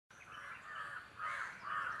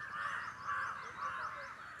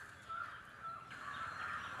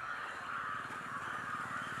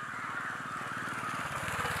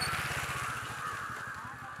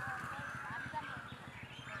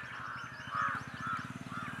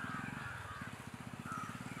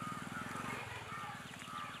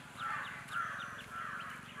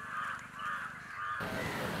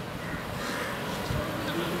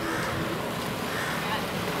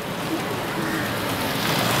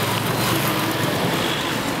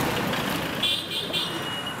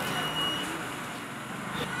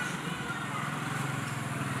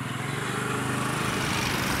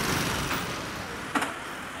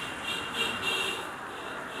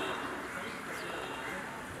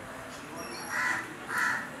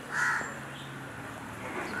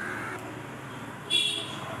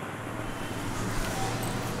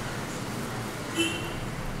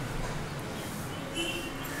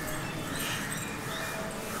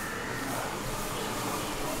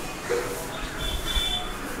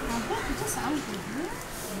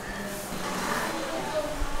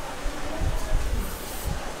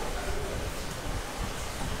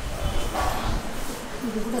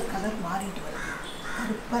Colour மாறிட்டு வருது.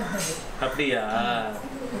 கருப்பா இருந்தது. அப்படியா?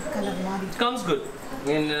 கலர் மாறி. It comes good.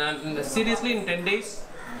 Seriously in 10 days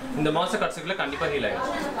இந்த மாச கடைசிக்குள்ள கண்டிப்பா ஹீல்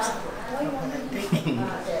ஆயிடும்.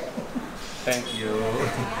 Thank you.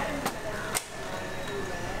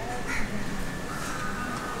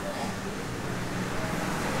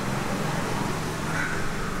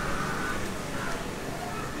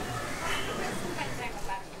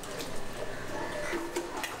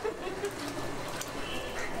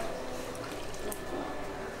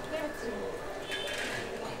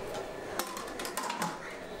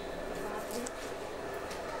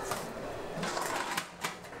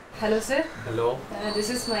 Hello sir. Hello. This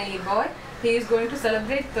is my boy. He is going to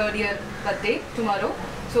celebrate 3rd year birthday tomorrow.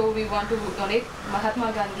 So we want to donate Mahatma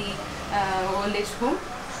Gandhi old age home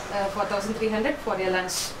for 1,300 for your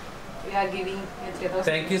lunch. We are giving 3,000.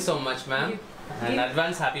 Thank you so much, ma'am. And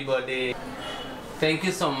advance happy birthday. Thank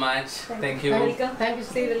you so much. Thank you. Welcome. Thank you.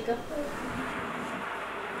 Stay welcome.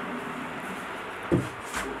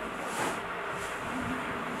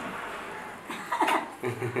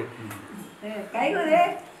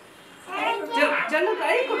 चलो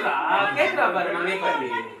कई कुड़ा केकरा बारे मांगे पड़ी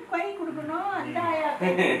கை கொடுக்கணும் அந்தாயா கை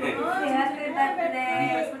கொடுக்கணும் happy birthday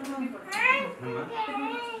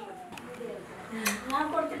நான்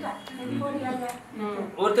கொடுத்துட்டேன் இது போடியாங்க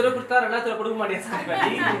ஒருத்தர கொடுத்தா ரெண்டாவது கொடுக்க மாட்டேன்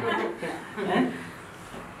சாரி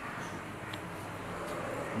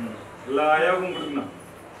எல்லாரும் கொடுக்கணும்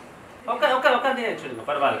ஓகே ஓகே உட்கார்ந்தே சொல்லுங்க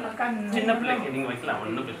பரவாயில்லை சின்ன பிள்ளைக்கு நீங்க வைக்கலாம்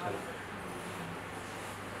ஒண்ணும் பிரச்சனை இல்லை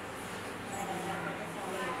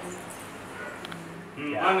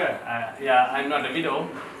yeah, I'm not a widow.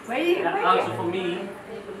 Also for me.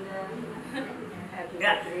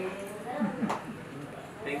 Yeah.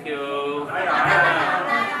 Thank you.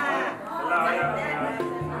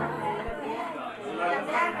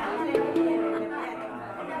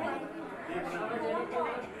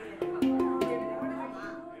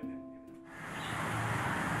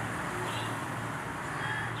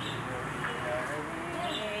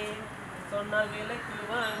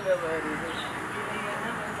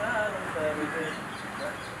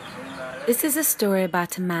 This is a story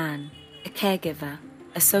about a man, a caregiver,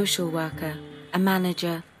 a social worker, a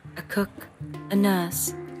manager, a cook, a nurse,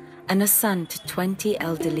 and a son to 20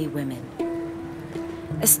 elderly women.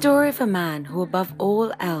 A story of a man who above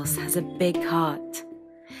all else has a big heart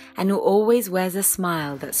and who always wears a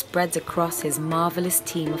smile that spreads across his marvelous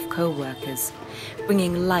team of co-workers,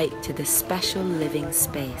 bringing light to this special living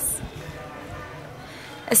space.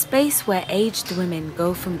 A space where aged women go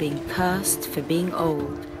from being cursed for being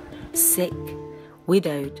old, sick,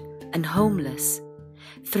 widowed, and homeless,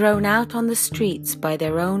 thrown out on the streets by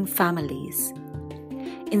their own families,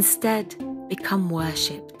 instead become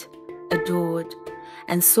worshipped, adored,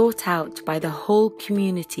 and sought out by the whole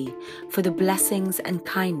community for the blessings and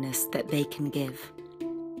kindness that they can give.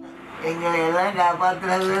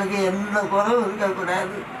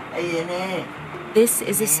 This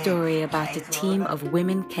is a story about a team of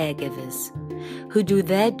women caregivers who do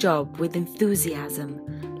their job with enthusiasm,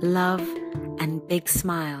 love, and big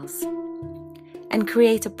smiles, and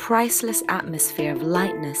create a priceless atmosphere of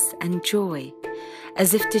lightness and joy, as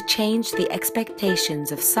if to change the expectations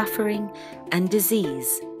of suffering and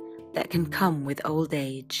disease that can come with old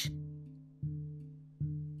age.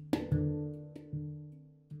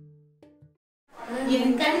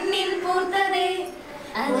 என் கண்ணில் பூத்ததே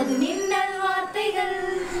அதன் மின்னல் வார்த்தைகள்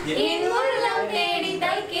என் உள்ளம் தேடி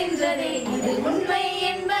தைக்கின்றதே இது உண்மை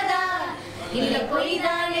என்பதா இல்ல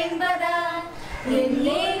பொய்தான் என்பதா என்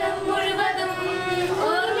நேரம் முழுவதும்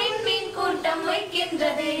ஒரு விண்மீன் கூட்டம்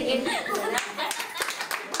வைக்கின்றதே